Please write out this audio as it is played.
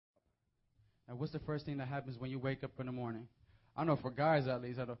And what's the first thing that happens when you wake up in the morning? I know for guys at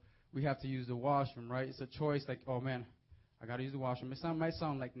least, we have to use the washroom, right? It's a choice like, oh, man, I got to use the washroom. Might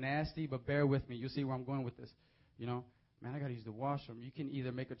sound like nasty, but bear with me. You'll see where I'm going with this. You know, man, I got to use the washroom. You can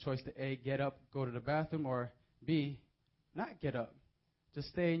either make a choice to A, get up, go to the bathroom, or B, not get up. Just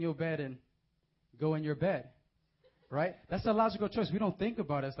stay in your bed and go in your bed, right? That's a logical choice. We don't think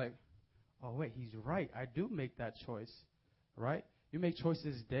about it. It's like, oh, wait, he's right. I do make that choice, right? You make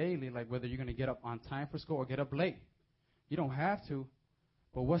choices daily, like whether you're going to get up on time for school or get up late. You don't have to.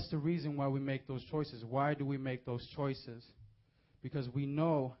 But what's the reason why we make those choices? Why do we make those choices? Because we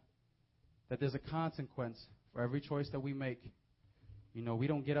know that there's a consequence for every choice that we make. You know, we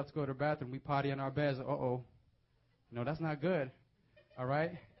don't get up to go to the bathroom. We potty in our beds. Uh-oh. You know, that's not good. All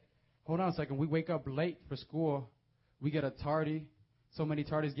right? Hold on a second. We wake up late for school. We get a tardy. So many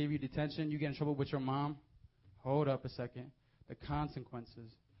tardies gave you detention. You get in trouble with your mom. Hold up a second. The consequences.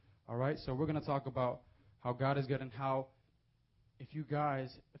 All right? So we're going to talk about how God is good and how if you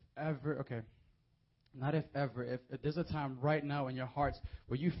guys, if there's a time right now in your hearts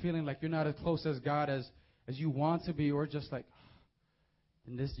where you're feeling like you're not as close as God as you want to be, or just like,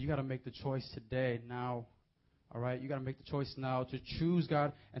 and this, you got to make the choice today, now. All right? You got to make the choice now to choose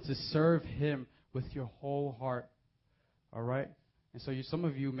God and to serve Him with your whole heart. All right? And so some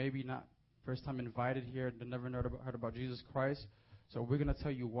of you maybe not first time invited here, never heard about Jesus Christ. So we're going to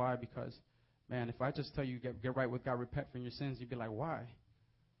tell you why, because man, if I just tell you get right with God, repent from your sins, you'd be like, why?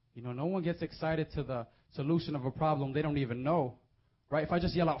 You know, no one gets excited to the solution of a problem they don't even know, right? If I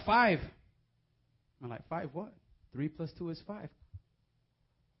just yell out 5, I'm like, 5 what? 3 plus 2 is 5.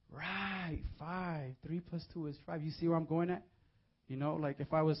 Right, 5. 3 plus 2 is 5. You see where I'm going at? You know, like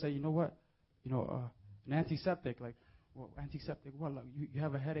if I would say, you know what? You know, an antiseptic, like, well, antiseptic, what? Like, you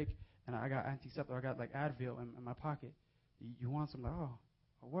have a headache, and I got antiseptic, I got like Advil in my pocket. You want some, like, oh,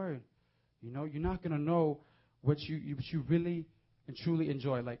 a word. You know, you're not going to know what you really and truly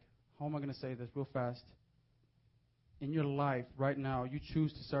enjoy. Like, how am I going to say this real fast? In your life right now, you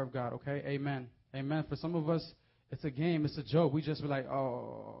choose to serve God, okay? Amen. Amen. For some of us, it's a game. It's a joke. We just be like,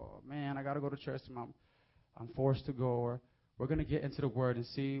 oh, man, I got to go to church. I'm forced to go. Or we're going to get into the Word and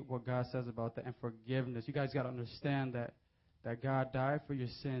see what God says about that and forgiveness. You guys got to understand that God died for your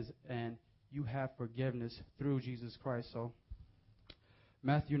sins and you have forgiveness through Jesus Christ. So,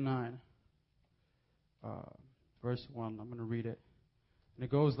 Matthew 9. Verse 1, I'm going to read it. And it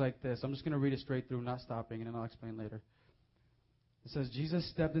goes like this. I'm just going to read it straight through, not stopping, and then I'll explain later. It says, Jesus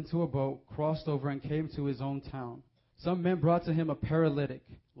stepped into a boat, crossed over, and came to his own town. Some men brought to him a paralytic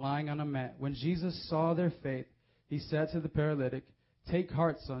lying on a mat. When Jesus saw their faith, he said to the paralytic, "Take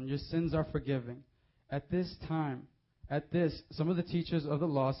heart, son, your sins are forgiven." At this, some of the teachers of the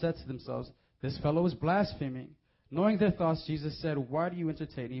law said to themselves, "This fellow is blaspheming." Knowing their thoughts, Jesus said, "Why do you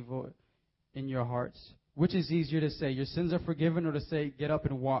entertain evil in your hearts? Which is easier to say, your sins are forgiven, or to say, get up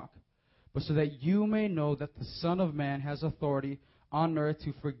and walk? But so that you may know that the Son of Man has authority on earth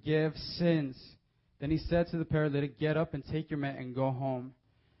to forgive sins." Then he said to the paralytic, "Get up and take your mat and go home."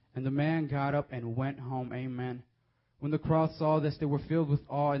 And the man got up and went home. Amen. When the crowd saw this, they were filled with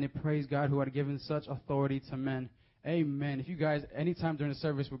awe, and they praised God who had given such authority to men. Amen. If you guys, anytime during the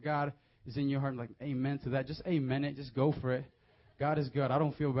service where God is in your heart, like, amen to that, just amen it, just go for it. God is good. I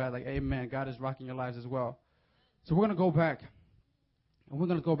don't feel bad. Like, amen. God is rocking your lives as well. So we're going to go back. And we're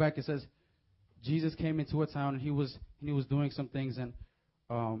going to go back. It says, Jesus came into a town, and he was doing some things. And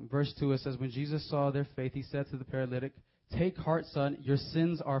verse 2, it says, when Jesus saw their faith, he said to the paralytic, "Take heart, son, your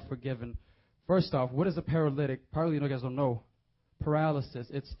sins are forgiven." First off, what is a paralytic? Probably you guys don't know. Paralysis.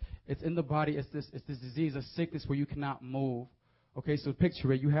 It's in the body. It's this disease, a sickness where you cannot move. Okay, so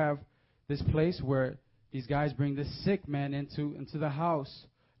picture it. You have this place where these guys bring this sick man into the house,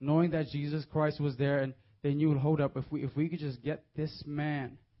 knowing that Jesus Christ was there, and they knew, hold up, if we could just get this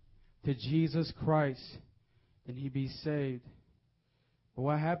man to Jesus Christ, then he'd be saved. But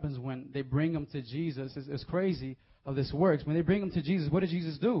what happens when they bring him to Jesus? It's crazy how this works. When they bring him to Jesus, what did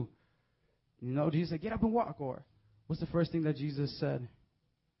Jesus do? You know, Jesus said, "Get up and walk." Or what's the first thing that Jesus said?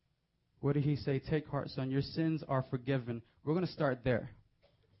 What did he say? "Take heart, son, your sins are forgiven." We're going to start there.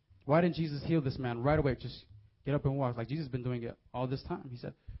 Why didn't Jesus heal this man right away? Just get up and walk. Like Jesus has been doing it all this time. He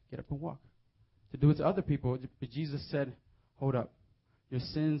said, "Get up and walk." To do it to other people, but Jesus said, "Hold up. Your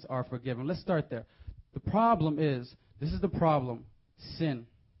sins are forgiven." Let's start there. The problem is, this is the problem, sin.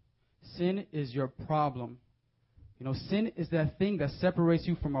 Sin is your problem. You know, sin is that thing that separates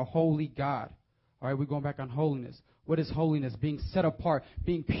you from a holy God. All right, we're going back on holiness. What is holiness? Being set apart,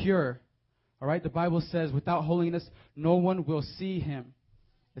 being pure. All right, the Bible says without holiness, no one will see him.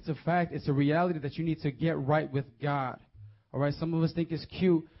 It's a fact. It's a reality that you need to get right with God. All right, some of us think it's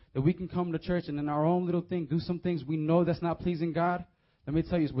cute that we can come to church and in our own little thing do some things we know that's not pleasing God. Let me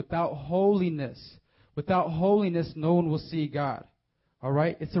tell you, without holiness, no one will see God. All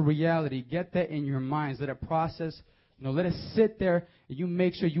right? It's a reality. Get that in your minds. Let it process. Let it sit there, and you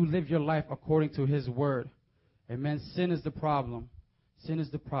make sure you live your life according to His Word. Amen. Sin is the problem. Sin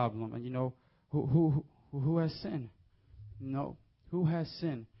is the problem. And who has sin? No. Who has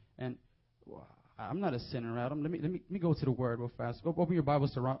sin? And I'm not a sinner, Adam. Let me go to the Word real fast. Go open your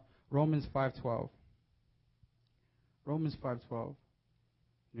Bibles to Romans 5:12. Romans 5:12.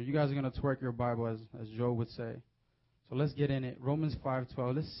 You guys are going to twerk your Bible, as Joe would say. So let's get in it. Romans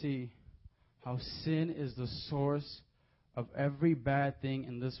 5:12. Let's see how sin is the source of every bad thing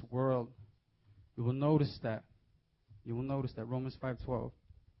in this world. You will notice that. Romans 5:12.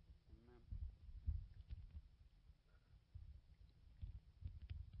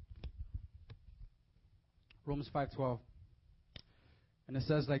 Romans 5:12. And it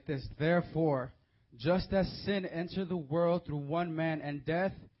says like this: Therefore, just as sin entered the world through one man, and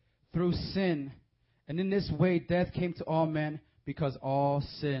death through sin, and in this way death came to all men because all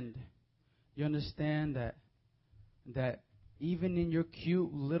sinned. You understand that even in your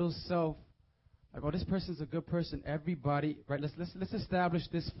cute little self, like, oh, this person's a good person. Everybody, right? Let's establish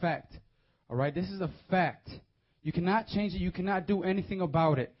this fact. All right, this is a fact. You cannot change it. You cannot do anything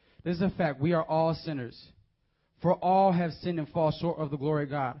about it. This is a fact. We are all sinners. For all have sinned and fall short of the glory of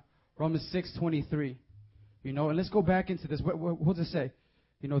God. Romans 6:23. And let's go back into this. What does it say?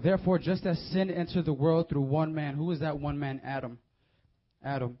 Therefore, just as sin entered the world through one man. Who is that one man? Adam.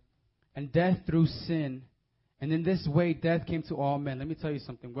 And death through sin. And in this way, death came to all men. Let me tell you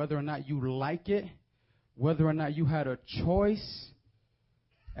something. Whether or not you like it, whether or not you had a choice,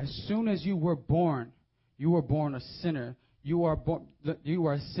 as soon as you were born a sinner. You are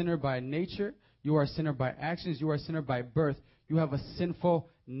a sinner by nature. You are a sinner by actions. You are a sinner by birth. You have a sinful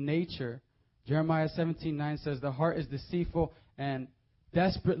nature. Jeremiah 17:9 says, the heart is deceitful and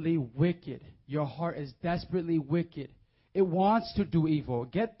desperately wicked. Your heart is desperately wicked. It wants to do evil.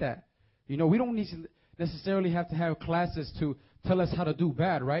 Get that. We don't need to necessarily have to have classes to tell us how to do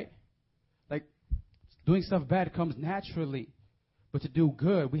bad, right? Like, doing stuff bad comes naturally. But to do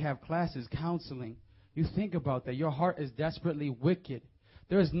good, we have classes, counseling. You think about that. Your heart is desperately wicked.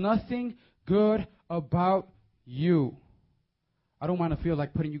 There is nothing good about you. I don't want to feel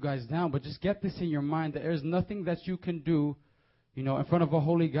like putting you guys down, but just get this in your mind that there's nothing that you can do, in front of a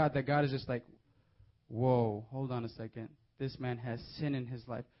holy God, that God is just like, whoa, hold on a second. This man has sin in his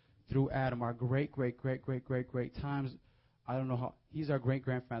life through Adam, our great times. I don't know how. He's our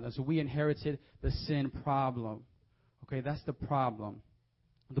great-grandfather. So we inherited the sin problem. Okay, that's the problem.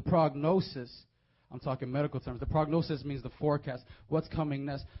 The prognosis, I'm talking medical terms. The prognosis means the forecast. What's coming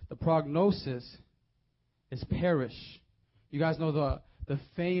next? The prognosis is perish. You guys know the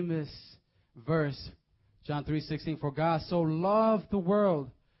famous verse, John 3:16. For God so loved the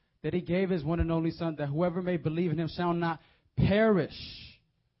world that He gave His one and only Son, that whoever may believe in Him shall not perish.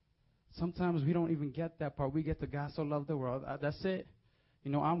 Sometimes we don't even get that part. We get the God so loved the world. That's it.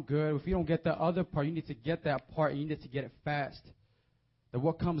 I'm good. If you don't get the other part, you need to get that part, and you need to get it fast. That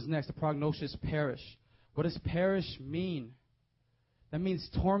what comes next, the prognosis, perish. What does perish mean? That means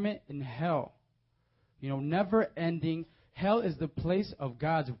torment in hell. Never ending. Hell is the place of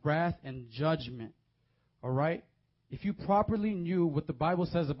God's wrath and judgment. All right? If you properly knew what the Bible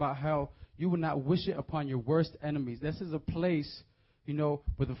says about hell, you would not wish it upon your worst enemies. This is a place,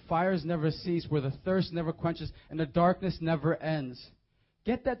 where the fires never cease, where the thirst never quenches, and the darkness never ends.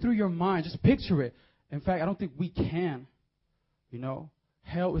 Get that through your mind. Just picture it. In fact, I don't think we can.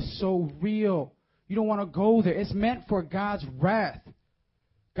 Hell is so real. You don't want to go there. It's meant for God's wrath.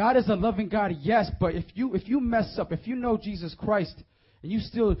 God is a loving God, yes, but if you mess up, if you know Jesus Christ and you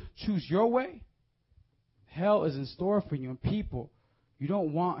still choose your way, hell is in store for you. And people, you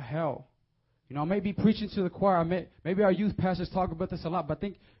don't want hell. I may be preaching to the choir. Maybe our youth pastors talk about this a lot, but I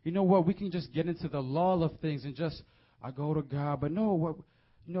think, we can just get into the lull of things and just, I go to God. But no,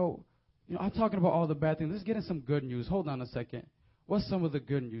 I'm talking about all the bad things. Let's get in some good news. Hold on a second. What's some of the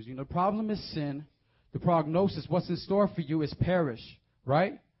good news? The problem is sin. The prognosis, what's in store for you is perish.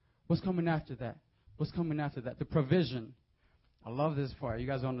 Right? What's coming after that? The provision. I love this part. You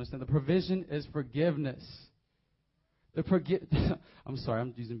guys don't understand. The provision is forgiveness. I'm sorry,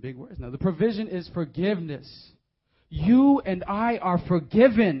 I'm using big words now. The provision is forgiveness. You and I are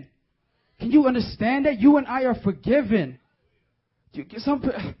forgiven. Can you understand that? You and I are forgiven.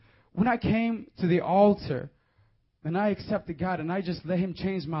 When I came to the altar and I accepted God and I just let Him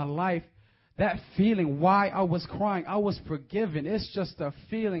change my life, that feeling, why I was crying, I was forgiven. It's just a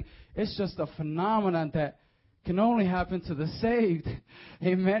feeling. It's just a phenomenon that can only happen to the saved.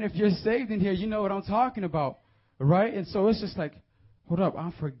 Amen. If you're saved in here, you know what I'm talking about. Right? And so it's just like, hold up,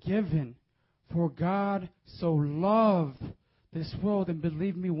 I'm forgiven. For God so loved this world. And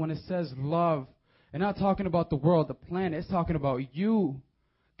believe me, when it says love, and not talking about the world, the planet, it's talking about you.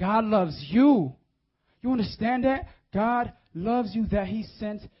 God loves you. You understand that? God loves you, that He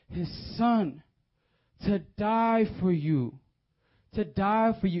sent His Son to die for you. To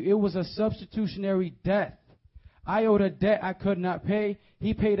die for you. It was a substitutionary death. I owed a debt I could not pay.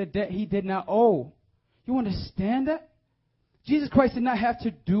 He paid a debt He did not owe. You understand that? Jesus Christ did not have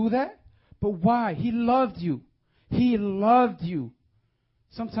to do that. But why? He loved you. He loved you.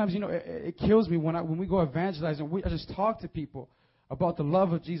 Sometimes, it kills me when we go evangelize and I just talk to people about the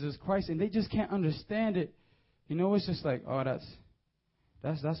love of Jesus Christ, and they just can't understand it. It's just like, oh, that's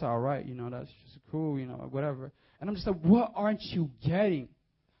all right. That's just cool, whatever. And I'm just like, what aren't you getting?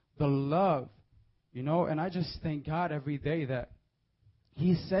 The love, And I just thank God every day that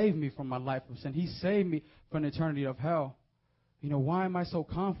He saved me from my life of sin. He saved me from an eternity of hell. Why am I so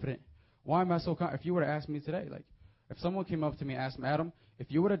confident? Why am I so confident? If you were to ask me today, like, if someone came up to me and asked me, Adam, if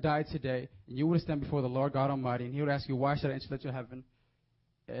you would have died today and you would have stand before the Lord God Almighty and He would ask you, why should I enter into heaven?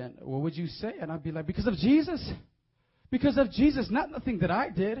 And what would you say? And I'd be like, because of Jesus. Because of Jesus. Not nothing that I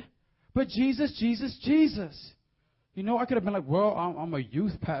did, but Jesus, Jesus, Jesus. I could have been like, well, I'm a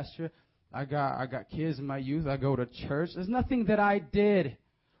youth pastor. I got kids in my youth. I go to church. There's nothing that I did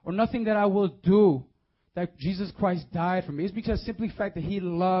or nothing that I will do that Jesus Christ died for me. It's because simply the fact that He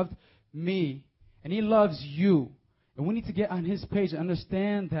loved me and He loves you. And we need to get on His page and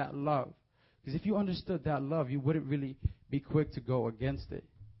understand that love. Because if you understood that love, you wouldn't really be quick to go against it.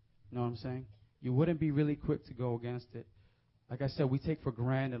 You know what I'm saying? You wouldn't be really quick to go against it. Like I said, we take for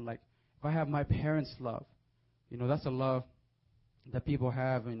granted, like, if I have my parents' love, that's a love that people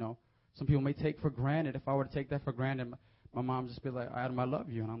have, Some people may take for granted. If I were to take that for granted, my mom just be like, Adam, I love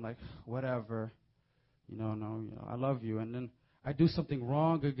you. And I'm like, whatever. I love you. And then I do something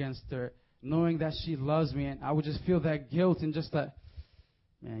wrong against her, knowing that she loves me, and I would just feel that guilt and just that,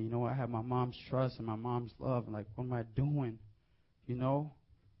 man, I have my mom's trust and my mom's love, and like, what am I doing?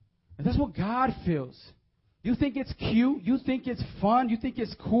 And that's what God feels. You think it's cute? You think it's fun? You think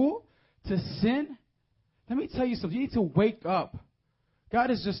it's cool to sin? Let me tell you something. You need to wake up. God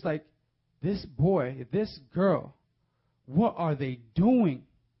is just like, this boy, this girl, what are they doing?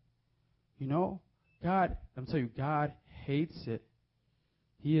 God, I'm telling you, God hates it.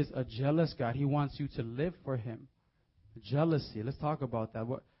 He is a jealous God. He wants you to live for Him. Jealousy. Let's talk about that.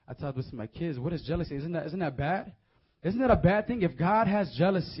 What I talk with my kids. What is jealousy? Isn't that bad? Isn't that a bad thing? If God has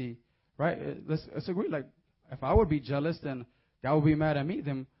jealousy, right? Let's agree. Like, if I would be jealous, then God would be mad at me.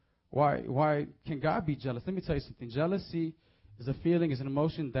 Then why can God be jealous? Let me tell you something. Jealousy is a feeling, is an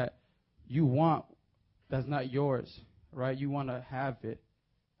emotion that you want that's not yours, right? You want to have it,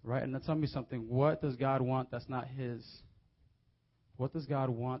 right? And now tell me something. What does God want that's not His? What does God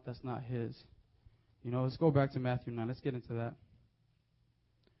want that's not His? Let's go back to Matthew 9. Let's get into that.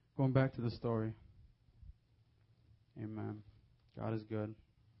 Going back to the story. Amen. God is good.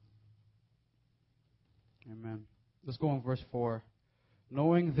 Amen. Let's go on verse 4.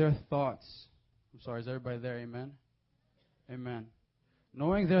 Knowing their thoughts. I'm sorry, is everybody there? Amen? Amen.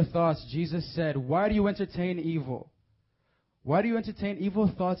 Knowing their thoughts, Jesus said, why do you entertain evil? Why do you entertain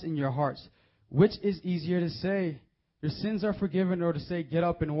evil thoughts in your hearts? Which is easier to say, your sins are forgiven, or to say, get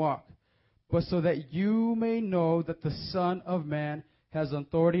up and walk? But so that you may know that the Son of Man has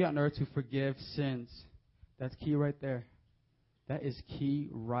authority on earth to forgive sins. That's key right there. That is key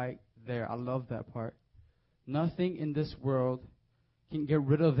right there. I love that part. Nothing in this world can get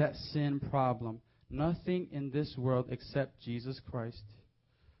rid of that sin problem. Nothing in this world except Jesus Christ.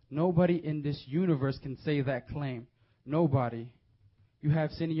 Nobody in this universe can say that claim. Nobody. You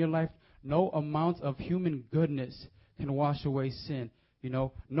have sin in your life. No amount of human goodness can wash away sin.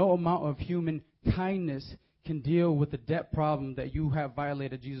 No amount of human kindness can deal with the debt problem that you have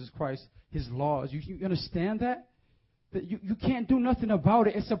violated Jesus Christ, His laws. You understand that? That you can't do nothing about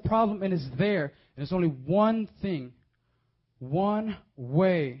it. It's a problem and it's there. And there's only one thing, one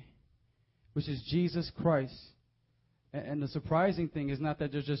way, which is Jesus Christ. And the surprising thing is not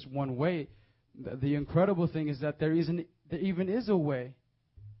that there's just one way. The incredible thing is that there even is a way.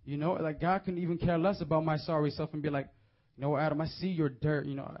 Like God can even care less about my sorry self and be like, Adam, I see your dirt,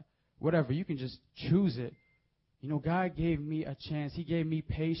 whatever. You can just choose it. God gave me a chance. He gave me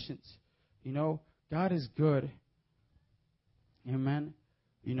patience. God is good. Amen.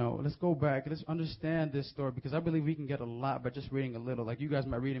 Let's go back. Let's understand this story, because I believe we can get a lot by just reading a little. Like, you guys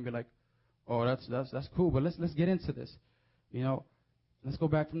might read and be like, oh, that's cool, but let's get into this. Let's go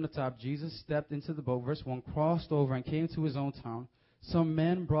back from the top. Jesus stepped into the boat, verse 1, crossed over and came to his own town. Some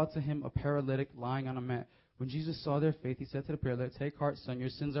men brought to him a paralytic lying on a mat. When Jesus saw their faith, he said to the paralytic, "Take heart, son, your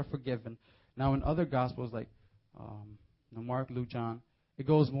sins are forgiven." Now, in other Gospels, like Mark, Luke, John, it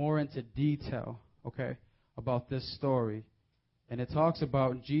goes more into detail, okay, about this story. And it talks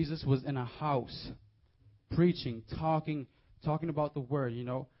about Jesus was in a house, preaching, talking about the word,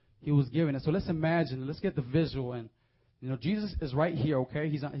 He was giving it. So let's imagine, let's get the visual in. Jesus is right here, okay?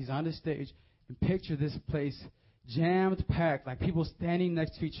 He's on this stage. And picture this place jammed packed, like people standing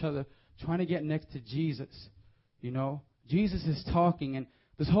next to each other, trying to get next to Jesus. Jesus is talking, and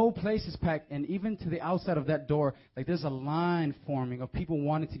this whole place is packed, and even to the outside of that door, like there's a line forming of people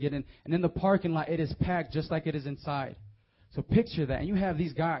wanting to get in. And in the parking lot, it is packed just like it is inside. So picture that. And you have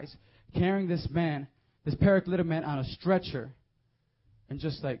these guys carrying this man, this paralytic man, on a stretcher. And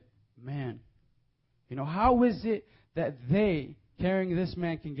just like, man, how is it that they, carrying this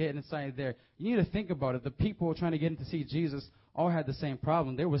man, can get inside there? You need to think about it. The people trying to get in to see Jesus all had the same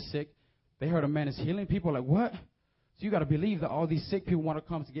problem. They were sick. They heard a man is healing people. Like, what? So you got to believe that all these sick people want to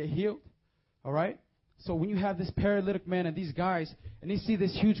come to get healed. All right? So when you have this paralytic man and these guys, and they see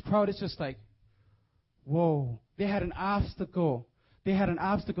this huge crowd, it's just like, whoa. They had an obstacle. They had an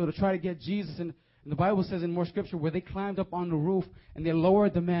obstacle to try to get Jesus. And the Bible says in more scripture where they climbed up on the roof and they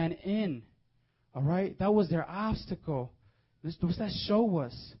lowered the man in. All right? That was their obstacle. Does that show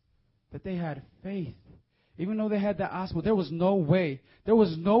us that they had faith? Even though they had that obstacle, there was no way. There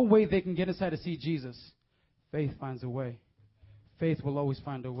was no way they can get inside to see Jesus. Faith finds a way. Faith will always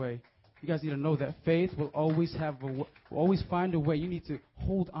find a way. You guys need to know that faith will always find a way. You need to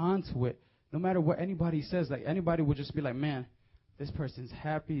hold on to it. No matter what anybody says, like anybody would just be like, man, this person's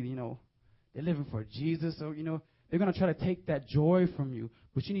happy, they're living for Jesus. So, they're going to try to take that joy from you.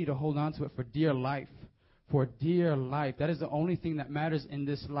 But you need to hold on to it for dear life. For dear life. That is the only thing that matters in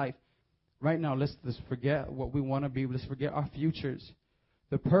this life. Right now, let's forget what we want to be. Let's forget our futures.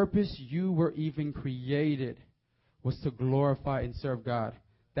 The purpose you were even created was to glorify and serve God.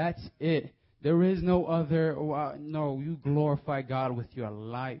 That's it. There is no other. No, you glorify God with your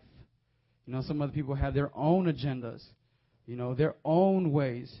life. Some other people have their own agendas, their own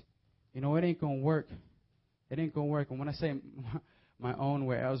ways. It ain't going to work. It ain't going to work. And when I say my own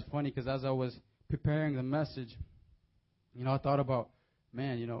way, it was funny because as I was preparing the message, I thought about,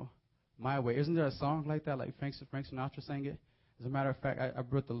 man, my way. Isn't there a song like that, like Frank Sinatra sang it? As a matter of fact, I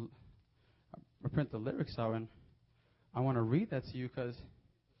print the lyrics out, and I want to read that to you because,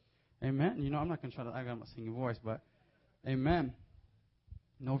 amen. I'm not going to try to, I got my singing voice, but amen.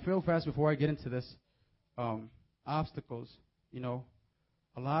 Real fast before I get into this, obstacles,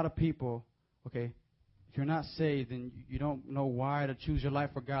 a lot of people, okay, if you're not saved and you don't know why to choose your life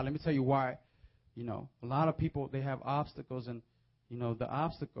for God, let me tell you why. A lot of people, they have obstacles, and, the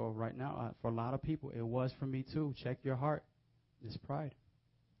obstacle right now for a lot of people, it was for me too. Check your heart. It's pride.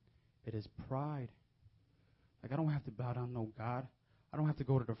 It is pride. Like, I don't have to bow down no God. I don't have to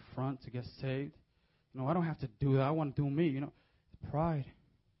go to the front to get saved. I don't have to do that. I want to do me. Pride.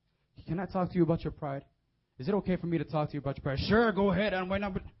 Can I talk to you about your pride? Is it okay for me to talk to you about your pride? Sure, go ahead. I'm waiting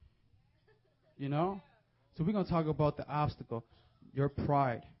up. So we're going to talk about the obstacle, your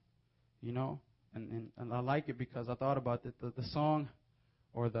pride. And I like it because I thought about it. The song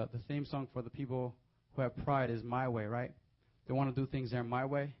or the theme song for the people who have pride is My Way, right? They want to do things their my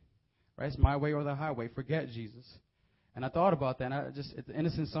way, right? It's my way or the highway. Forget Jesus. And I thought about that. And it's an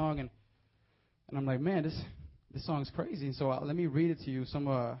innocent song, and I'm like, man, this song's crazy. And so let me read it to you. Some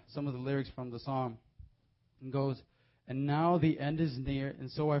of the lyrics from the song. It goes, "And now the end is near, and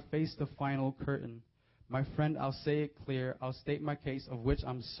so I face the final curtain. My friend, I'll say it clear. I'll state my case, of which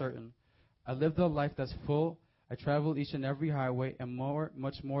I'm certain. I lived a life that's full. I traveled each and every highway, and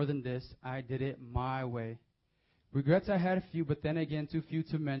much more than this, I did it my way. Regrets I had a few, but then again too few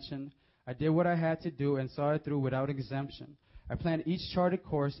to mention. I did what I had to do and saw it through without exemption. I planned each charted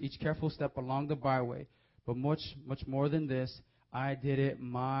course, each careful step along the byway. But much, much more than this, I did it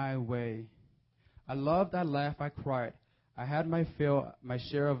my way. I loved, I laughed, I cried. I had my fill, my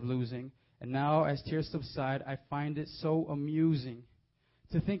share of losing. And now as tears subside, I find it so amusing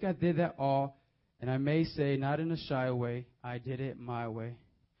to think I did that all. And I may say, not in a shy way, I did it my way.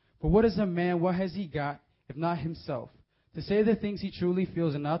 For what is a man, what has he got, if not himself? To say the things he truly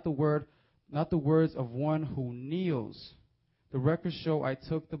feels and not the words of one who kneels. The records show I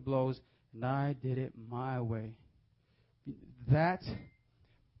took the blows and I did it my way." That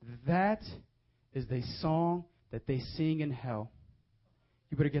is the song that they sing in hell.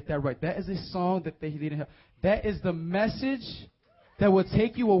 You better get that right. That is a song that they lead in hell. That is the message that will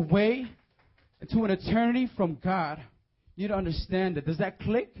take you away to an eternity from God. You need to understand that. Does that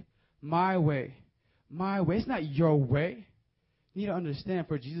click? My way. My way. It's not your way. You need to understand,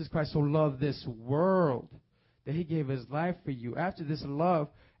 for Jesus Christ so loved this world that he gave his life for you. After this love,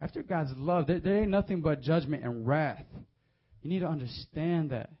 after God's love, there ain't nothing but judgment and wrath. You need to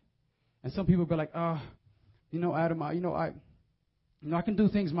understand that. And some people be like, Adam, I can do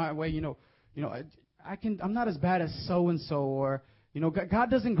things my way. I'm not as bad as so and so, or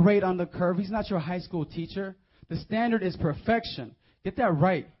God doesn't grade on the curve. He's not your high school teacher. The standard is perfection. Get that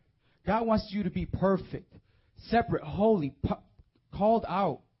right. God wants you to be perfect, separate, holy, called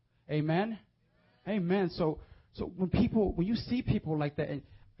out. Amen. Amen. So when you see people like that, and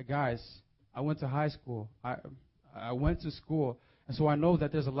guys, I went to high school. I went to school, and so I know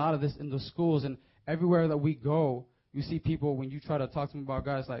that there's a lot of this in the schools, and everywhere that we go, you see people, when you try to talk to them about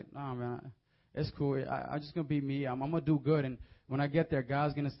God, it's like, nah, man, it's cool. I'm just going to be me. I'm going to do good, and when I get there,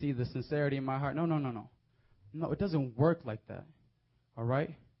 God's going to see the sincerity in my heart. No. No, it doesn't work like that, all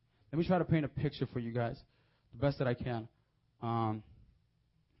right? Let me try to paint a picture for you guys, the best that I can.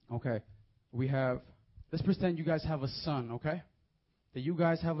 Okay, let's pretend you guys have a son, okay? That you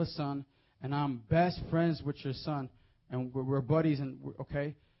guys have a son, and I'm best friends with your son, and we're buddies, and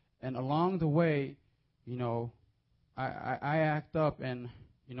okay? And along the way, I act up, and,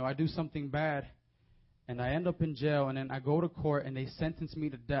 I do something bad, and I end up in jail, and then I go to court, and they sentence me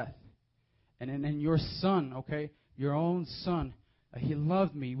to death. And then your son, okay, your own son, he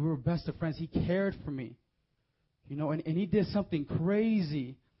loved me. We were best of friends. He cared for me. And he did something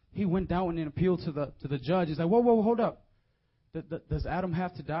crazy. He went down and appealed to the judge. He's like, whoa, hold up. Does Adam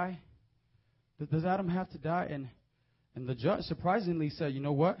have to die? Does Adam have to die? And the judge surprisingly said, you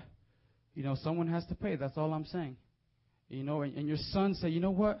know what? Someone has to pay. That's all I'm saying. And your son said, you know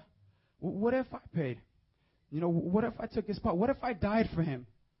what? What if I paid? What if I took his part? What if I died for him?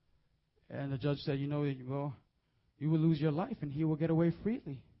 And the judge said, well, you will lose your life and he will get away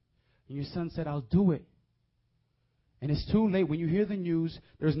freely. And your son said, I'll do it. And it's too late. When you hear the news,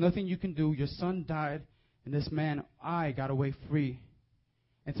 there's nothing you can do. Your son died, and this man, I got away free.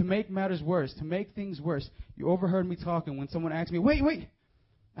 And to make matters worse, to make things worse, you overheard me talking when someone asked me, wait,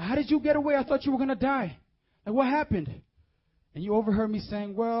 how did you get away? I thought you were going to die. Like, what happened? And you overheard me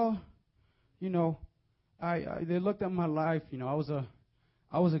saying, well, they looked at my life.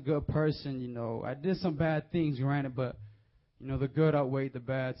 I was a good person. I did some bad things, granted, but, the good outweighed the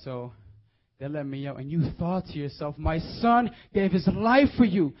bad, so they let me out. And you thought to yourself, my son gave his life for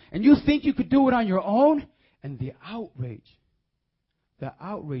you, and you think you could do it on your own? And the outrage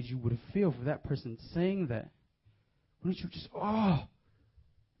you would feel for that person saying that. Wouldn't you just,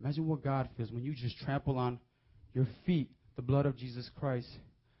 imagine what God feels when you just trample on your feet the blood of Jesus Christ.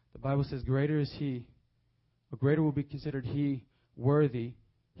 The Bible says, greater is he, or greater will be considered he worthy,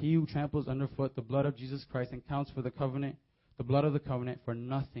 he who tramples underfoot the blood of Jesus Christ and counts for the covenant, the blood of the covenant for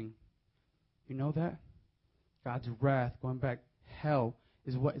nothing. You know that? God's wrath, going back, hell,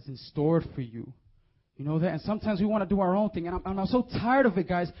 is what is in store for you. You know that? And sometimes we want to do our own thing. And I'm so tired of it,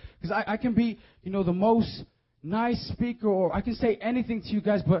 guys, because I can be, the most nice speaker, or I can say anything to you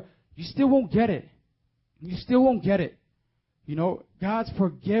guys, but you still won't get it. You still won't get it. God's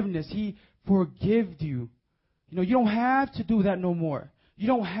forgiveness, he forgived you. You don't have to do that no more. You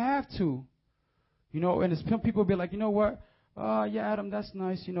don't have to. And as people be like, you know what? Yeah, Adam, that's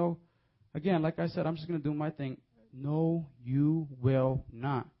nice. Again, like I said, I'm just going to do my thing. No, you will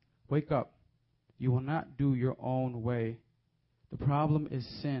not. Wake up. You will not do your own way. The problem is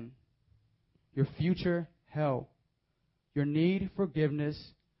sin. Your future, hell. Your need, forgiveness.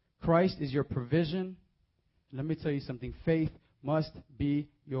 Christ is your provision. Let me tell you something. Faith must be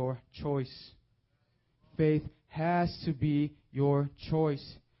your choice. Faith has to be your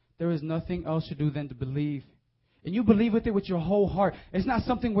choice. There is nothing else to do than to believe. And you believe with it with your whole heart. It's not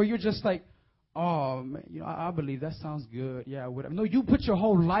something where you're just like, oh, man, I believe that sounds good. Yeah, whatever. No, you put your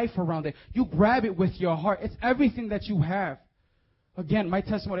whole life around it. You grab it with your heart. It's everything that you have. Again, my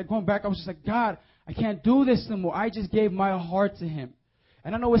testimony, going back, I was just like, God, I can't do this no more. I just gave my heart to him.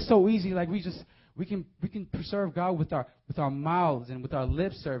 And I know it's so easy. Like we can serve God with our mouths and with our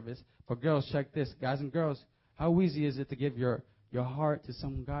lip service. But girls, check this. Guys and girls, how easy is it to give your heart to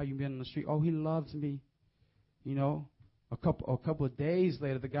some guy you meet on the street? Oh, he loves me. A couple of days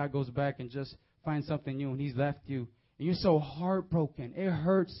later, the guy goes back and just finds something new, and he's left you. And you're so heartbroken. It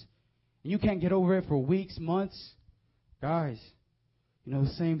hurts. And you can't get over it for weeks, months. Guys, the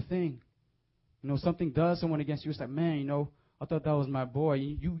same thing. Something does someone against you. It's like, man, I thought that was my boy.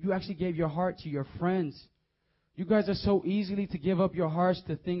 You actually gave your heart to your friends. You guys are so easily to give up your hearts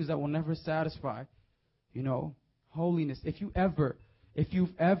to things that will never satisfy. Holiness. If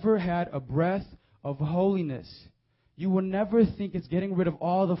you've ever had a breath of holiness, You will never think it's getting rid of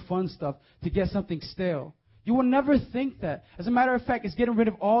all the fun stuff to get something stale. You will never think that. As a matter of fact, it's getting rid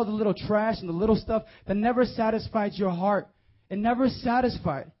of all the little trash and the little stuff that never satisfied your heart. It never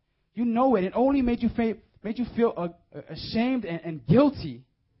satisfied. You know it. It only made you feel ashamed and guilty.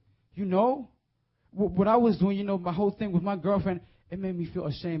 You know? What I was doing, my whole thing with my girlfriend, it made me feel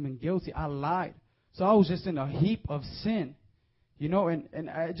ashamed and guilty. I lied. So I was just in a heap of sin. And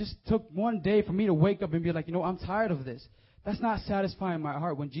it just took one day for me to wake up and be like, I'm tired of this. That's not satisfying my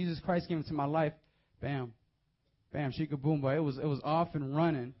heart. When Jesus Christ came into my life, bam, shika boom, but it was off and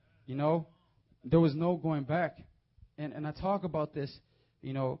running, There was no going back. And I talk about this,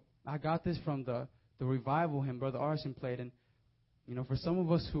 I got this from the revival hymn Brother Arson played. And, for some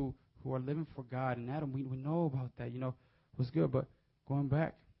of us who are living for God, and Adam, we know about that, it was good. But going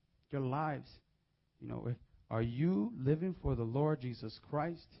back, your lives, are you living for the Lord Jesus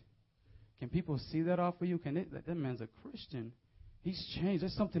Christ? Can people see that off of you? That man's a Christian. He's changed.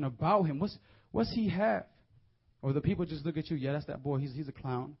 There's something about him. What's he have? Or the people just look at you, yeah, that's that boy. He's a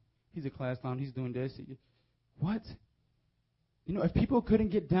clown. He's a class clown. He's doing this. What? If people couldn't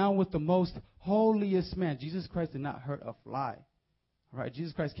get down with the most holiest man, Jesus Christ did not hurt a fly. All right?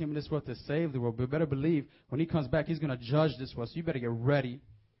 Jesus Christ came in this world to save the world. But better believe when he comes back, he's going to judge this world. So you better get ready.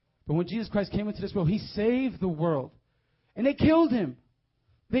 But when Jesus Christ came into this world, he saved the world. And they killed him.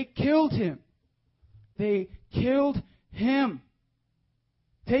 They killed him. They killed him.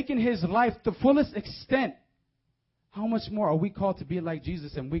 Taking his life to the fullest extent. How much more are we called to be like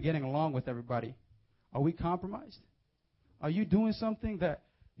Jesus and we're getting along with everybody? Are we compromised? Are you doing something that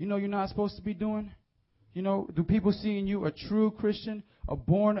you're not supposed to be doing? Do people see in you a true Christian, a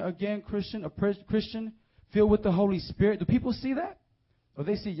born-again Christian, a Christian filled with the Holy Spirit? Do people see that? Or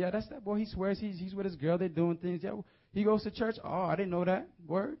they see, yeah, that's that boy. He swears he's with his girl. They're doing things. Yeah, he goes to church. Oh, I didn't know that.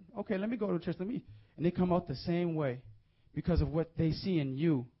 Word? Okay, let me go to church. And they come out the same way because of what they see in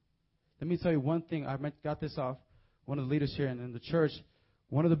you. Let me tell you one thing. I got this off one of the leaders here in the church.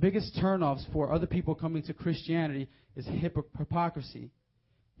 One of the biggest turnoffs for other people coming to Christianity is hypocrisy.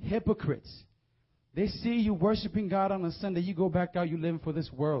 Hypocrites. They see you worshiping God on a Sunday. You go back out. You live for this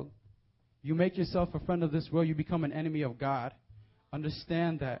world. You make yourself a friend of this world. You become an enemy of God.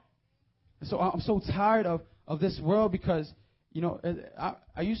 Understand that. And so I'm so tired of this world because,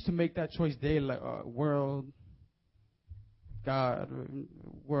 I used to make that choice daily, like world, God,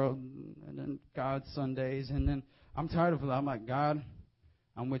 world, and then God Sundays. And then I'm tired of it. I'm like, God,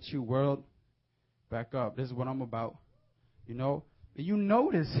 I'm with you, world. Back up. This is what I'm about. And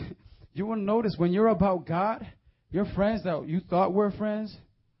you will notice when you're about God, your friends that you thought were friends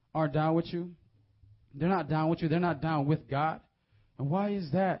aren't down with you. They're not down with you. They're not down with God. And why is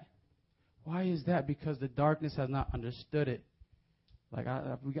that? Why is that? Because the darkness has not understood it. Like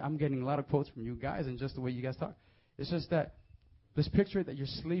I'm getting a lot of quotes from you guys and just the way you guys talk. It's just that this picture that you're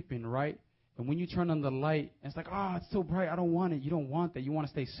sleeping, right? And when you turn on the light, it's like, it's so bright. I don't want it. You don't want that. You want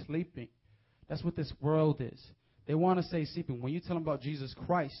to stay sleeping. That's what this world is. They want to stay sleeping. When you tell them about Jesus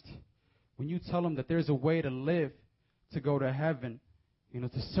Christ, when you tell them that there's a way to live, to go to heaven,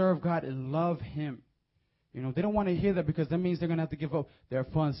 to serve God and love him, they don't want to hear that because that means they're going to have to give up their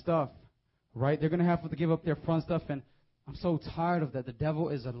fun stuff, right? They're going to have to give up their fun stuff, and I'm so tired of that. The devil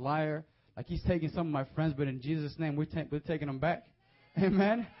is a liar. Like he's taking some of my friends, but in Jesus' name, we're taking them back.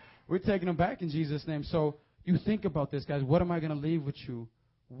 Amen? We're taking them back in Jesus' name. So you think about this, guys. What am I going to leave with you?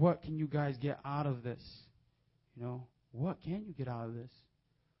 What can you guys get out of this? What can you get out of this?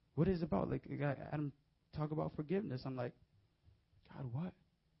 What is it about? Like Adam talk about forgiveness. I'm like, God, what?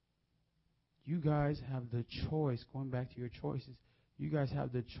 You guys have the choice, going back to your choices, you guys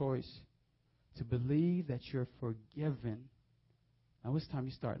have the choice to believe that you're forgiven. Now it's time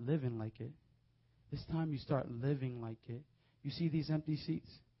you start living like it. It's time you start living like it. You see these empty seats?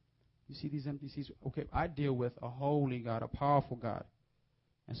 You see these empty seats? Okay, I deal with a holy God, a powerful God.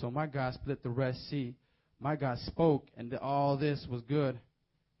 And so my God split the Red Sea. My God spoke, and all this was good.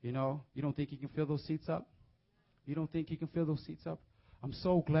 You don't think he can fill those seats up? You don't think he can fill those seats up? I'm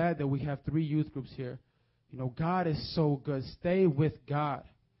so glad that we have 3 youth groups here. God is so good. Stay with God.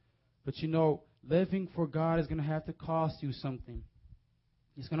 But living for God is going to have to cost you something.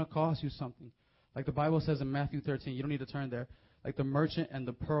 It's going to cost you something. Like the Bible says in Matthew 13, you don't need to turn there. Like the merchant and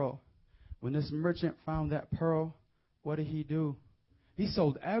the pearl. When this merchant found that pearl, what did he do? He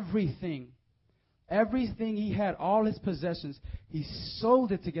sold everything. Everything he had, all his possessions, he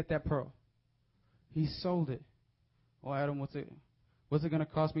sold it to get that pearl. He sold it. Oh, Adam, what's it going to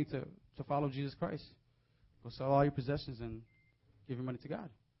cost me to follow Jesus Christ? Go sell all your possessions and give your money to God.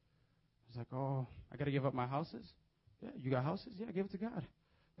 It's like, I got to give up my houses? Yeah, you got houses? Yeah, give it to God.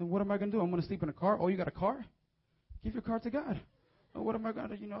 Then what am I going to do? I'm going to sleep in a car? Oh, you got a car? Give your car to God. Oh, what am I going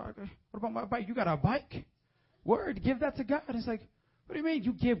to, what about my bike? You got a bike? Word, give that to God. It's like, what do you mean?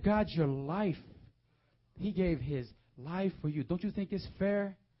 You give God your life. He gave his life for you. Don't you think it's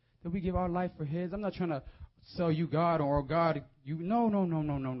fair that we give our life for his? I'm not trying to sell you God or God you.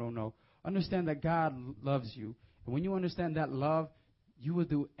 No. Understand that God loves you. And when you understand that love, you will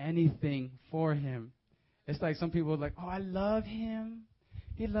do anything for him. It's like some people are like, oh, I love him.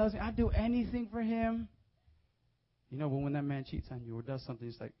 He loves me. I'd do anything for him. But when that man cheats on you or does something,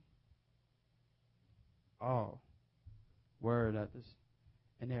 it's like, oh, word at this.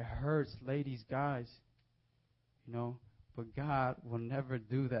 And it hurts, ladies, guys. But God will never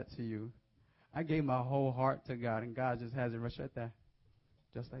do that to you. I gave my whole heart to God, and God just has it right there.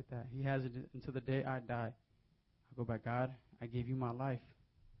 Just like that. He has it until the day I die. I go back, God, I gave you my life.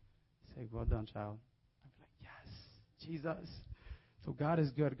 Say, well done, child. I'd be like, yes, Jesus. So God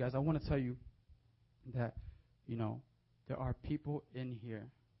is good, guys. I want to tell you that, there are people in here.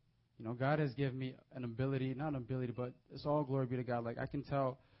 God has given me an ability, not an ability, but it's all glory be to God. Like I can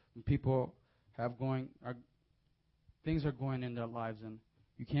tell when people things are going in their lives, and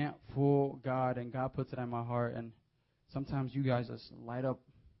you can't fool God, and God puts it in my heart, and sometimes you guys just light up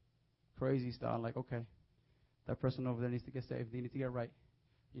crazy style, like, okay, that person over there needs to get saved, they need to get right.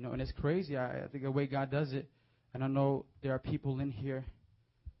 And it's crazy. I think the way God does it, and I know there are people in here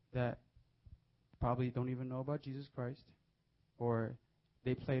that probably don't even know about Jesus Christ, or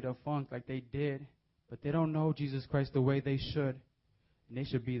they played a funk like they did, but they don't know Jesus Christ the way they should, and they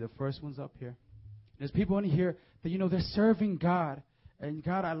should be the first ones up here. There's people in here that, they're serving God, and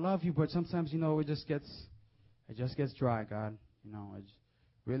God, I love you, but sometimes, it just gets dry, God. It's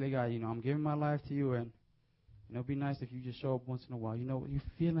really, God, I'm giving my life to you, and, it'd be nice if you just show up once in a while. You're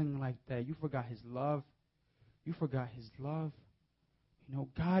feeling like that. You forgot his love. You forgot his love.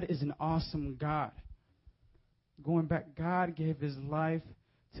 God is an awesome God. Going back, God gave his life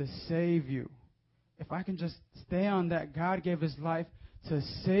to save you. If I can just stay on that, God gave his life to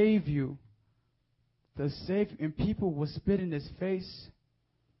save you. To save you. And people would spit in his face.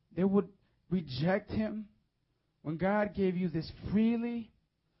 They would reject him. When God gave you this freely,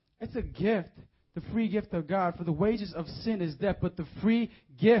 it's a gift. The free gift of God. For the wages of sin is death, but the free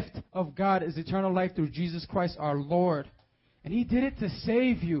gift of God is eternal life through Jesus Christ our Lord. And he did it to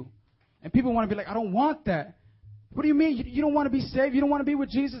save you. And people want to be like, I don't want that. What do you mean? You don't want to be saved? You don't want to be with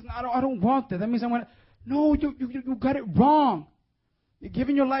Jesus? No, I don't want that. That means I want to. No, you got it wrong. You're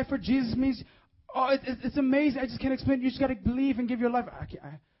giving your life for Jesus means, it's amazing. I just can't explain it. You just got to believe and give your life.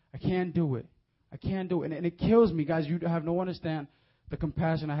 I can't do it. I can't do it. And it kills me, guys. You have no understand the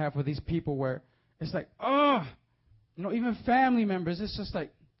compassion I have for these people where it's like, even family members. It's just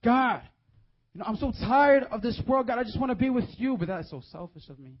like, God, I'm so tired of this world. God, I just want to be with you. But that's so selfish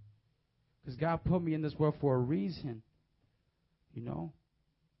of me. Because God put me in this world for a reason, And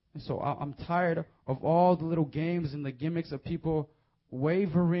so I'm tired of all the little games and the gimmicks of people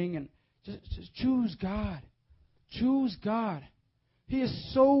wavering. And just choose God. Choose God. He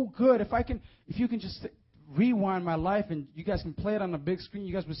is so good. If you can just rewind my life and you guys can play it on the big screen,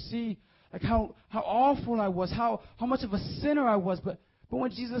 you guys will see like how awful I was, how much of a sinner I was. But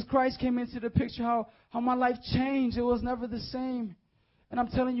when Jesus Christ came into the picture, how my life changed. It was never the same. And I'm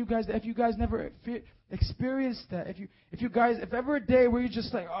telling you guys that if you guys never experienced that, if ever a day where you're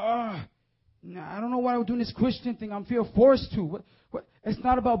just like, I don't know why I'm doing this Christian thing, I feel forced to. What? It's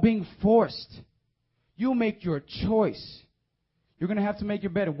not about being forced. You make your choice. You're going to have to make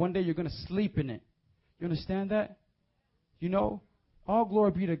your bed, and one day you're going to sleep in it. You understand that? All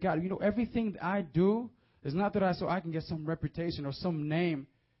glory be to God. Everything that I do is not that so I can get some reputation or some name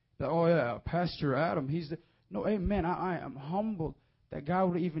that, Pastor Adam, no, amen. I am humbled that God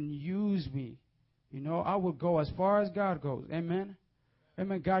would even use me. I would go as far as God goes. Amen.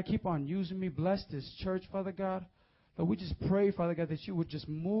 Amen. God, keep on using me. Bless this church, Father God. Lord, we just pray, Father God, that you would just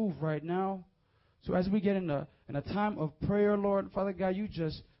move right now. So as we get in a time of prayer, Lord, Father God, you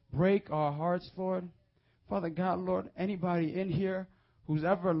just break our hearts, Lord. Father God, Lord, anybody in here who's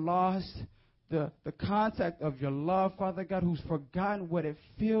ever lost the contact of your love, Father God, who's forgotten what it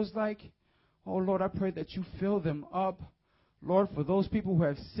feels like, oh, Lord, I pray that you fill them up. Lord, for those people who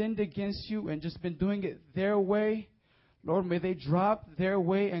have sinned against you and just been doing it their way, Lord, may they drop their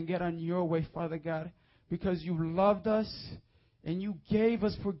way and get on your way, Father God, because you loved us and you gave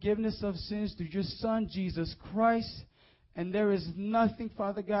us forgiveness of sins through your Son, Jesus Christ. And there is nothing,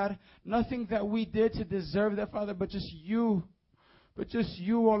 Father God, nothing that we did to deserve that, Father, but just you. But just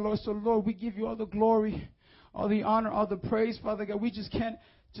you, oh Lord. So, Lord, we give you all the glory, all the honor, all the praise, Father God. We just can't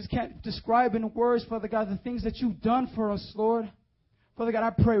describe in words, Father God, the things that you've done for us, Lord. Father God,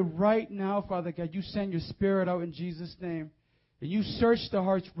 I pray right now, Father God, you send your Spirit out in Jesus' name. And you search the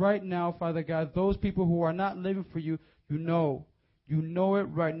hearts right now, Father God. Those people who are not living for you, you know. You know it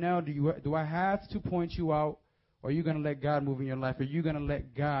right now. Do I have to point you out? Or are you going to let God move in your life? Are you going to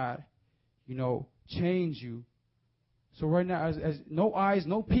let God, change you? So right now, as no eyes,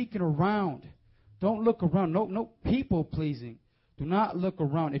 no peeking around. Don't look around. No people pleasing. Do not look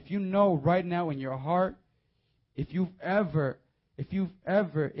around. If you know right now in your heart, if you've ever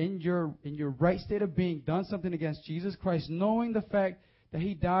in your right state of being done something against Jesus Christ, knowing the fact that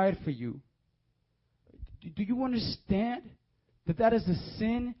He died for you, do you understand that is a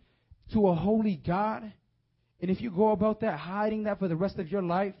sin to a holy God? And if you go about that, hiding that for the rest of your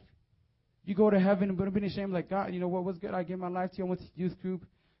life, you go to heaven and be ashamed like, God, what was good? I gave my life to you. I went to youth group.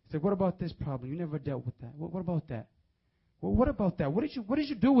 I said, what about this problem? You never dealt with that. What about that? Well, what about that? What did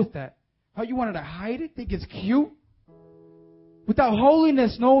you do with that? How you wanted to hide it? Think it's cute? Without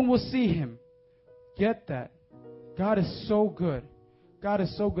holiness, no one will see Him. Get that. God is so good. God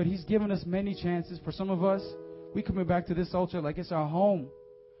is so good. He's given us many chances. For some of us, we coming back to this altar like it's our home.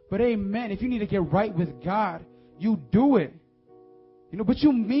 But amen, if you need to get right with God, you do it. But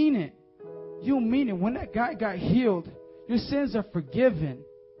you mean it. You mean it. When that guy got healed, your sins are forgiven.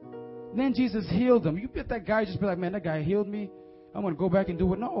 Then Jesus healed him. You bet that guy just be like, man, that guy healed me. I'm going to go back and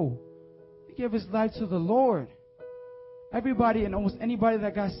do it. No. He gave his life to the Lord. Everybody and almost anybody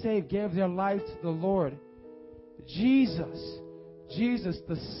that got saved gave their life to the Lord. Jesus,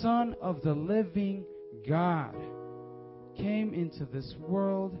 the Son of the living God, came into this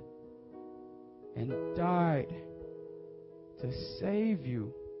world and died to save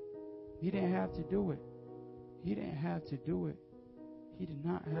you. He didn't have to do it. He didn't have to do it. He did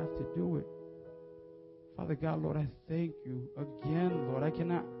not have to do it. Father God, Lord, I thank you again, Lord. I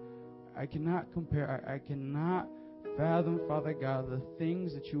cannot compare. I cannot fathom, Father God, the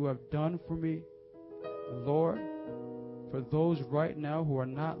things that you have done for me. Lord, for those right now who are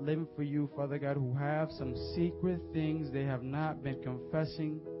not living for you, Father God, who have some secret things they have not been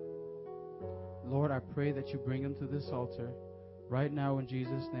confessing, Lord, I pray that you bring them to this altar right now in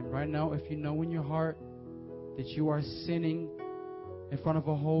Jesus' name. Right now, if you know in your heart that you are sinning in front of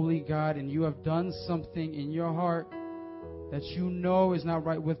a holy God and you have done something in your heart that you know is not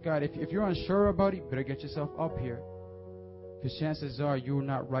right with God, if you're unsure about it, you better get yourself up here. Because chances are you're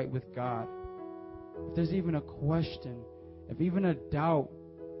not right with God. If there's even a question, if even a doubt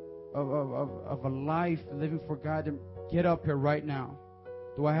of a life living for God, then get up here right now.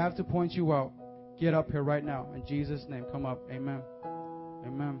 Do I have to point you out? Get up here right now. In Jesus' name, come up. Amen.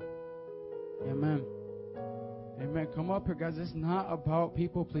 Amen. Amen. Amen. Come up here, guys. It's not about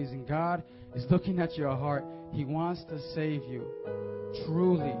people pleasing. God is looking at your heart. He wants to save you.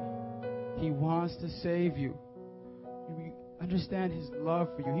 Truly. He wants to save you. You understand His love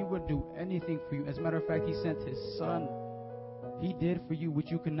for you. He would do anything for you. As a matter of fact, He sent His Son. He did for you what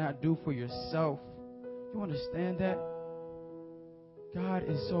you could not do for yourself. You understand that? God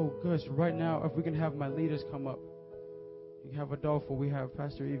is so good. So right now, if we can have my leaders come up. We have Adolfo, we have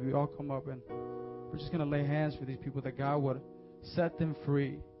Pastor Evie, we all come up, and we're just going to lay hands for these people that God would set them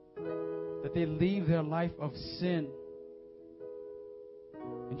free. That they leave their life of sin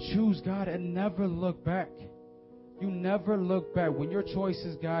and choose God and never look back. You never look back. When your choice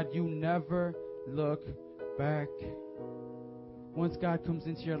is God, you never look back. Once God comes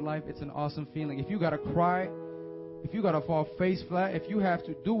into your life, it's an awesome feeling. If you got to cry, if you got to fall face flat, if you have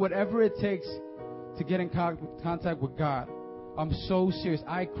to do whatever it takes to get in contact with God. I'm so serious.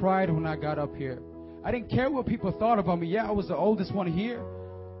 I cried when I got up here. I didn't care what people thought about me. Yeah, I was the oldest one here.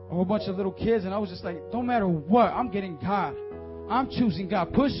 A whole bunch of little kids, and I was just like, don't matter what, I'm getting God. I'm choosing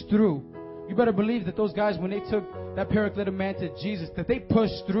God. Push through. You better believe that those guys, when they took that paralytic man to Jesus, that they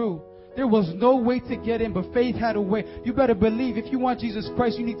pushed through. There was no way to get in, but faith had a way. You better believe if you want Jesus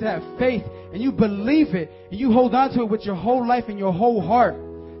Christ, you need to have faith, and you believe it, and you hold on to it with your whole life and your whole heart.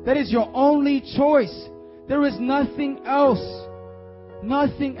 That is your only choice. There is nothing else.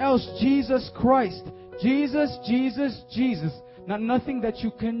 Nothing else. Jesus Christ. Jesus, Jesus, Jesus. Nothing that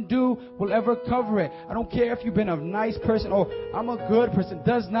you can do will ever cover it. I don't care if you've been a nice person or I'm a good person.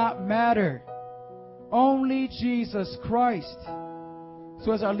 Does not matter. Only Jesus Christ.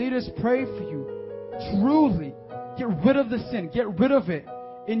 So as our leaders pray for you, truly get rid of the sin. Get rid of it.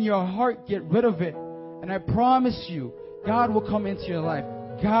 In your heart, get rid of it. And I promise you, God will come into your life.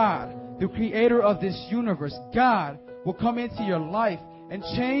 God, the creator of this universe, God will come into your life and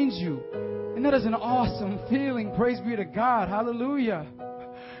change you. And that is an awesome feeling. Praise be to God. Hallelujah.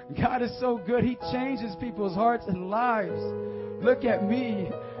 God is so good. He changes people's hearts and lives. Look at me.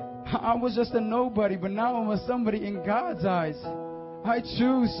 I was just a nobody, but now I'm a somebody in God's eyes. I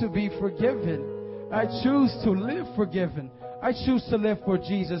choose to be forgiven. I choose to live forgiven. I choose to live for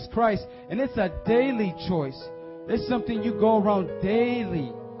Jesus Christ. And it's a daily choice. It's something you go around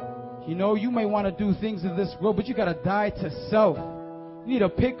daily. You know, you may want to do things in this world, but you got to die to self. You need to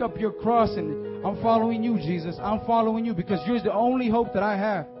pick up your cross and I'm following you, Jesus. I'm following you because you're the only hope that I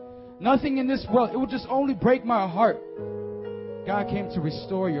have. Nothing in this world. It will just only break my heart. God came to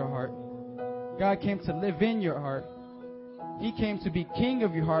restore your heart. God came to live in your heart. He came to be King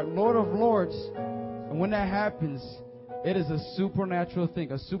of your heart, Lord of Lords. And when that happens, it is a supernatural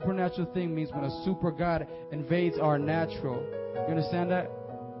thing. A supernatural thing means when a super God invades our natural. You understand that?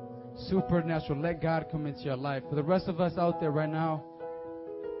 Supernatural. Let God come into your life. For the rest of us out there right now,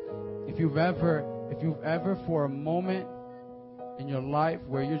 if you've ever for a moment in your life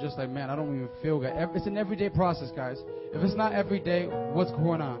where you're just like, man, I don't even feel good. It's an everyday process, guys. If it's not every day, what's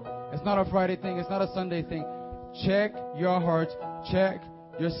going on? It's not a Friday thing. It's not a Sunday thing. Check your hearts. Check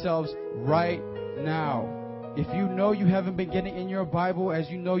yourselves right now. If you know you haven't been getting in your Bible as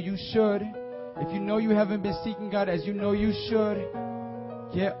you know you should, if you know you haven't been seeking God as you know you should,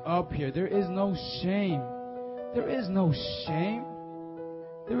 get up here. There is no shame. There is no shame.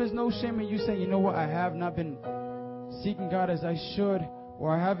 There is no shame in you saying, you know what, I have not been seeking God as I should,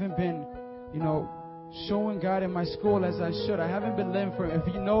 or I haven't been, showing God in my school as I should. I haven't been living for Him.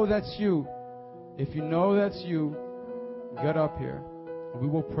 If you know that's you, get up here and we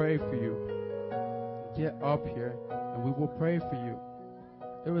will pray for you. Get up here and we will pray for you.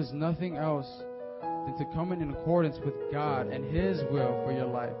 There is nothing else than to come in accordance with God and His will for your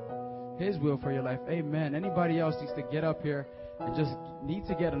life. His will for your life. Amen. Anybody else needs to get up here and just need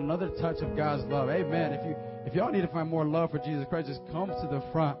to get another touch of God's love. Amen. If y'all need to find more love for Jesus Christ, just come to the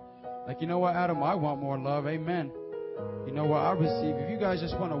front. Like, you know what, Adam, I want more love. Amen. You know what, I receive. If you guys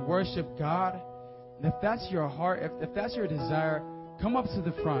just want to worship God, and if that's your heart, if that's your desire, come up to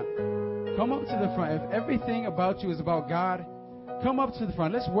the front. Come up to the front. If everything about you is about God, come up to the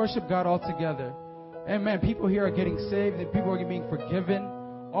front. Let's worship God all together. Amen. People here are getting saved and people are being forgiven.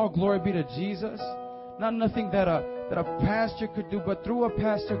 All glory be to Jesus. Not nothing that a pastor could do, but through a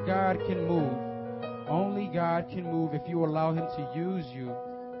pastor, God can move. Only God can move if you allow Him to use you.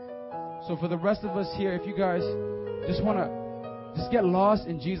 So for the rest of us here, if you guys just want to get lost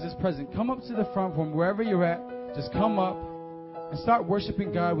in Jesus' presence, come up to the front from wherever you're at. Just come up and start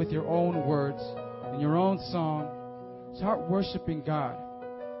worshiping God with your own words and your own song. Start worshiping God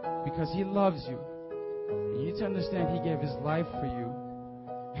because He loves you. And you need to understand He gave His life for you.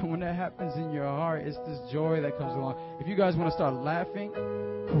 And when that happens in your heart, it's this joy that comes along. If you guys want to start laughing,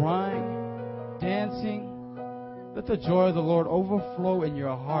 crying, dancing, let the joy of the Lord overflow in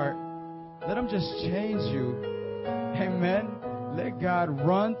your heart. Let Him just change you. Amen. Let God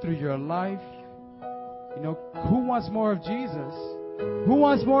run through your life. Who wants more of Jesus? Who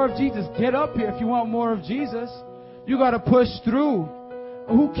wants more of Jesus? Get up here if you want more of Jesus. You got to push through.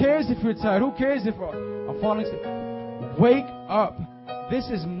 Who cares if you're tired? Who cares if I'm falling asleep? Wake up. This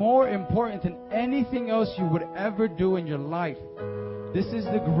is more important than anything else you would ever do in your life. This is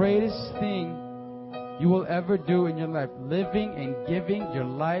the greatest thing you will ever do in your life. Living and giving your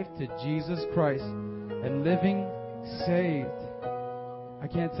life to Jesus Christ and living saved. I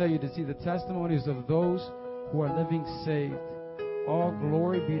can't tell you to see the testimonies of those who are living saved. All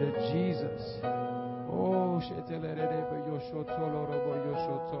glory be to Jesus. Oh,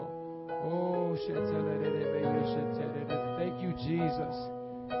 thank you, Jesus.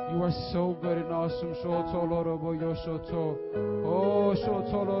 You are so good and awesome.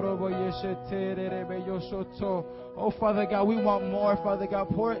 Oh, Father God, we want more. Father God,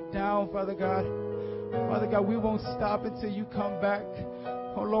 pour it down, Father God. Father God, we won't stop until you come back.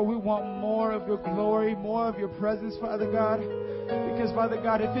 Oh, Lord, we want more of your glory, more of your presence, Father God. Because, Father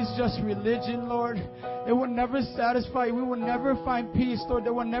God, if it's just religion, Lord, it will never satisfy you. We will never find peace, Lord.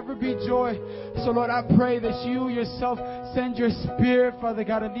 There will never be joy. So, Lord, I pray that you yourself send your Spirit, Father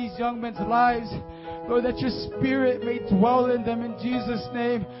God, in these young men's lives. Lord, that your Spirit may dwell in them in Jesus'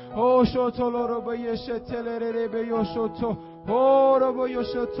 name. Oh,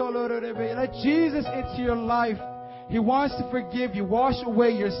 let Jesus into your life. He wants to forgive you, wash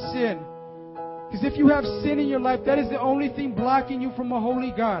away your sin. Because if you have sin in your life, that is the only thing blocking you from a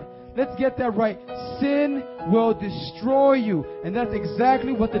holy God. Let's get that right. Sin will destroy you. And that's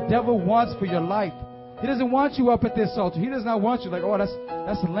exactly what the devil wants for your life. He doesn't want you up at this altar. He does not want you like, oh,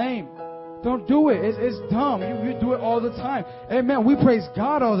 that's lame. Don't do it. It's dumb. You do it all the time. Amen. We praise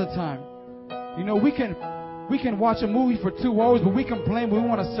God all the time. We can watch a movie for 2 hours, but we complain when we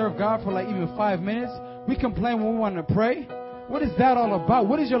want to serve God for like even 5 minutes. We complain when we want to pray. What is that all about?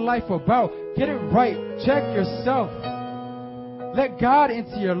 What is your life about? Get it right. Check yourself. Let God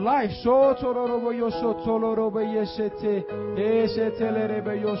into your life.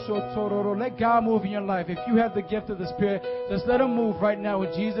 Let God move in your life. If you have the gift of the Spirit, just let Him move right now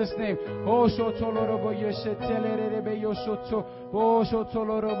in Jesus' name.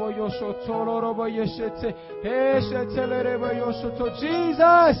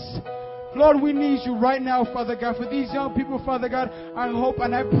 Jesus! Lord, we need you right now, Father God. For these young people, Father God, I hope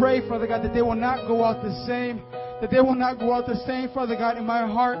and I pray, Father God, that they will not go out the same. That they will not go out the same, Father God. In my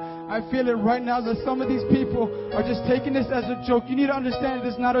heart, I feel it right now that some of these people are just taking this as a joke. You need to understand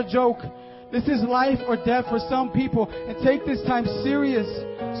this is not a joke. This is life or death for some people. And take this time serious.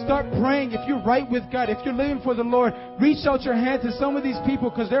 Start praying. If you're right with God, if you're living for the Lord, reach out your hand to some of these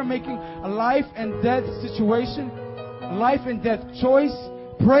people because they're making a life and death situation, a life and death choice.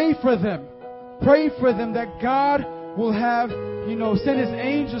 Pray for them. Pray for them that God will have, send His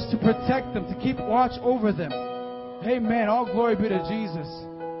angels to protect them, to keep watch over them. Amen. All glory be to Jesus.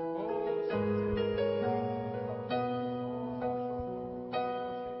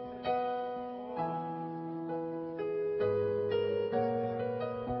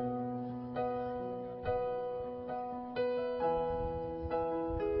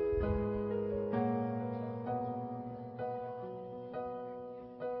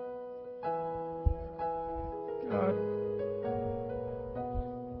 God,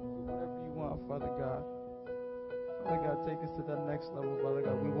 whatever you want, Father God. Father God, take us to that next level, Father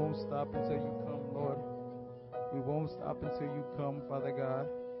God. We won't stop until you come, Lord. We won't stop until you come, Father God.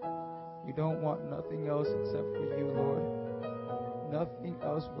 We don't want nothing else except for you, Lord. Nothing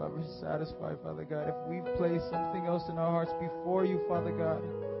else will ever satisfy, Father God. If we've placed something else in our hearts before you, Father God,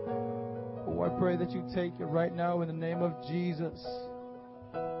 I pray that you take it right now in the name of Jesus.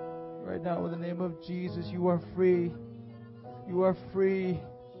 Right now in the name of Jesus, you are free. You are free.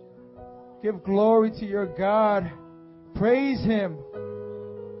 Give glory to your God. Praise Him.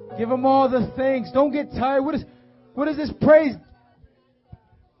 Give Him all the things. Don't get tired. What is this praise?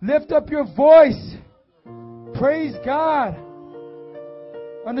 Lift up your voice. Praise God.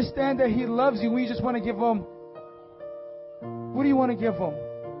 Understand that He loves you. We just want to give Him. What do you want to give Him?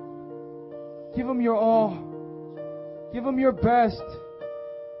 Give Him your all. Give Him your best.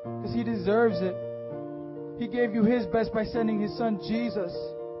 Because He deserves it. He gave you His best by sending His Son, Jesus.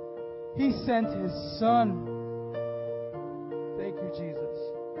 He sent His Son. Thank you, Jesus.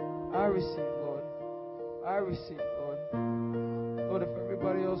 I receive, Lord. I receive, Lord. Lord, if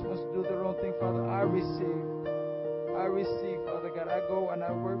everybody else wants to do their own thing, Father, I receive. I receive, Father God. I go and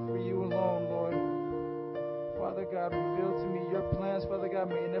I work for you alone, Lord. Father God, reveal to me your plans, Father God.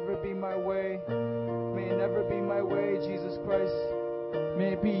 May it never be my way. May it never be my way, Jesus Christ.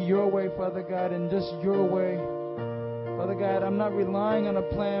 May it be your way, Father God, and just your way. Father God, I'm not relying on a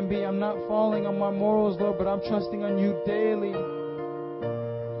plan B. I'm not falling on my morals, Lord, but I'm trusting on you daily.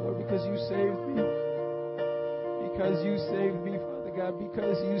 Lord, because you saved me. Because you saved me, Father God.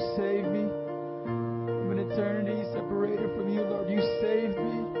 Because you saved me from an eternity separated from you, Lord. You saved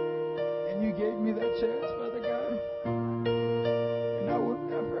me. And you gave me that chance, Father God. And I will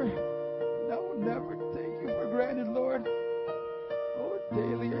never take you for granted, Lord.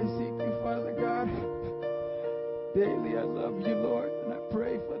 Daily I seek you, Father God. Daily I love you, Lord. And I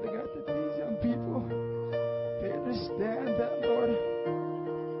pray, Father God, that these young people, they understand that, Lord.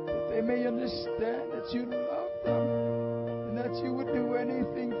 That they may understand that you love them. And that you would do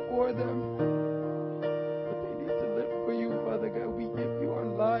anything for them. But they need to live for you, Father God. We give you our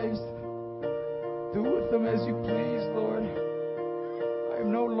lives. Do with them as you please, Lord. I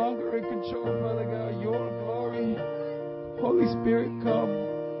am no longer in control, Father God. Your glory. Holy Spirit, come.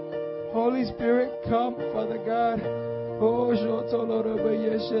 Holy Spirit, come, Father God. Oh,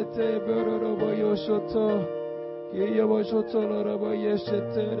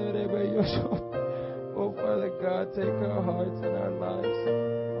 Father God, take our hearts and our lives.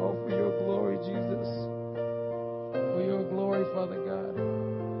 Oh, for your glory, Jesus. For your glory, Father God.